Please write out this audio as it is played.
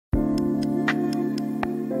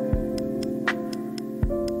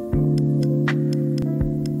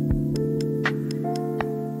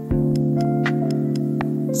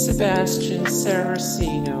Sebastian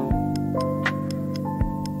Saraceno,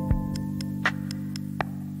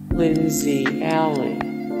 Lindsay Alley,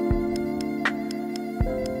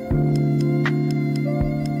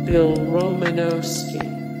 Bill Romanowski,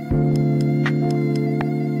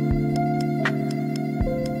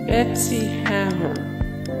 Betsy Hammer,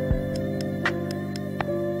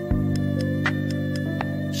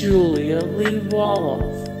 Julia Lee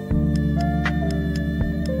Wolof,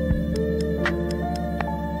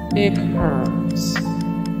 Nick Herms,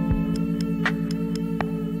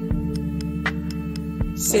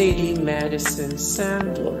 Sadie Madison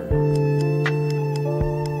Sandler,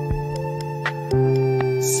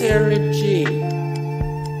 Sarah G.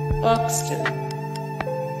 Buxton,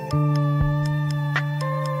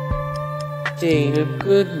 Dana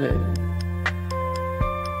Goodman,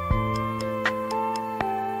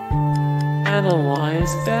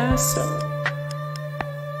 Annalise Basso,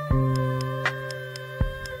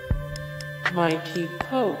 Mikey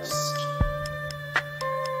Post,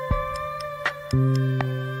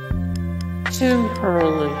 Tim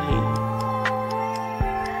Herlihy,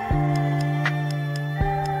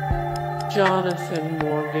 Jonathan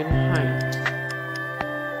Morgan Height,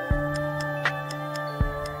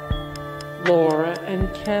 Laura and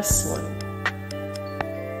Kesslin,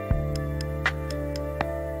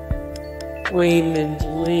 Waymond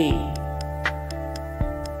Lee,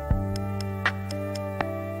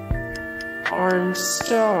 Arn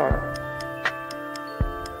Starr,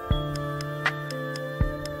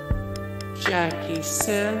 Jackie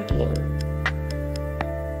Sandler,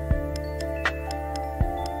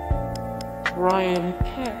 Brian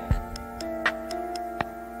Peck,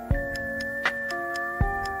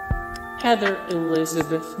 Heather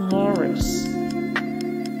Elizabeth Morris,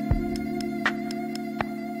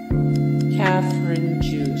 Catherine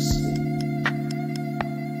Juicy,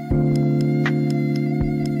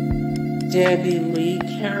 Debbie Lee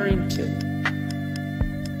Carrington,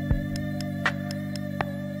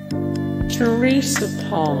 Teresa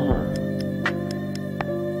Palmer,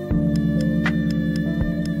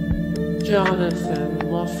 Jonathan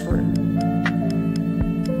Luffrin,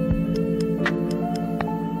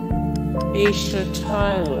 Aisha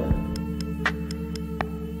Tyler,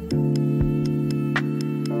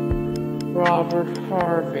 Robert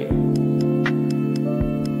Harvey,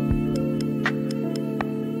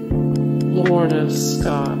 Lorna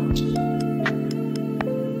Scott,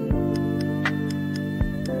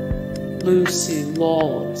 Lucy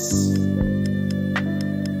Lawless,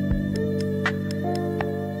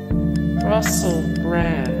 Russell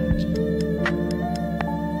Brand,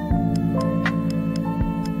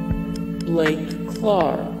 Blake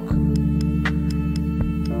Clark,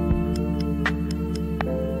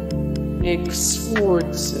 Nick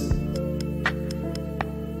Swartzen,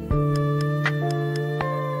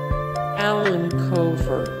 Alan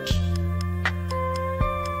Covert,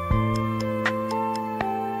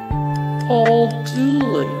 Paul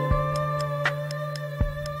Dooley,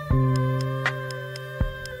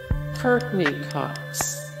 Courtney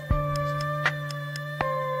Cox,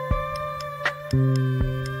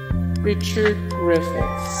 Richard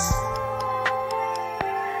Griffiths,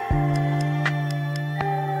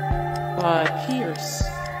 Bob Pierce,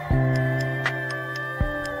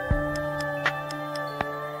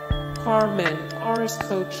 Carmen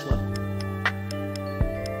Coachland,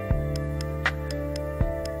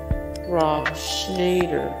 Rob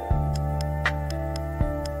Schneider,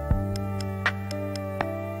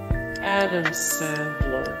 Adam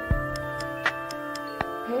Sandler.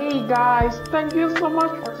 Hey guys, thank you so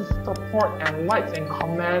much for the support and likes and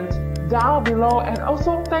comments down below, and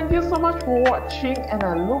also thank you so much for watching, and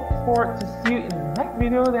I look forward to see you in the next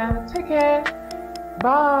video. Then take care,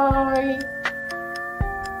 bye.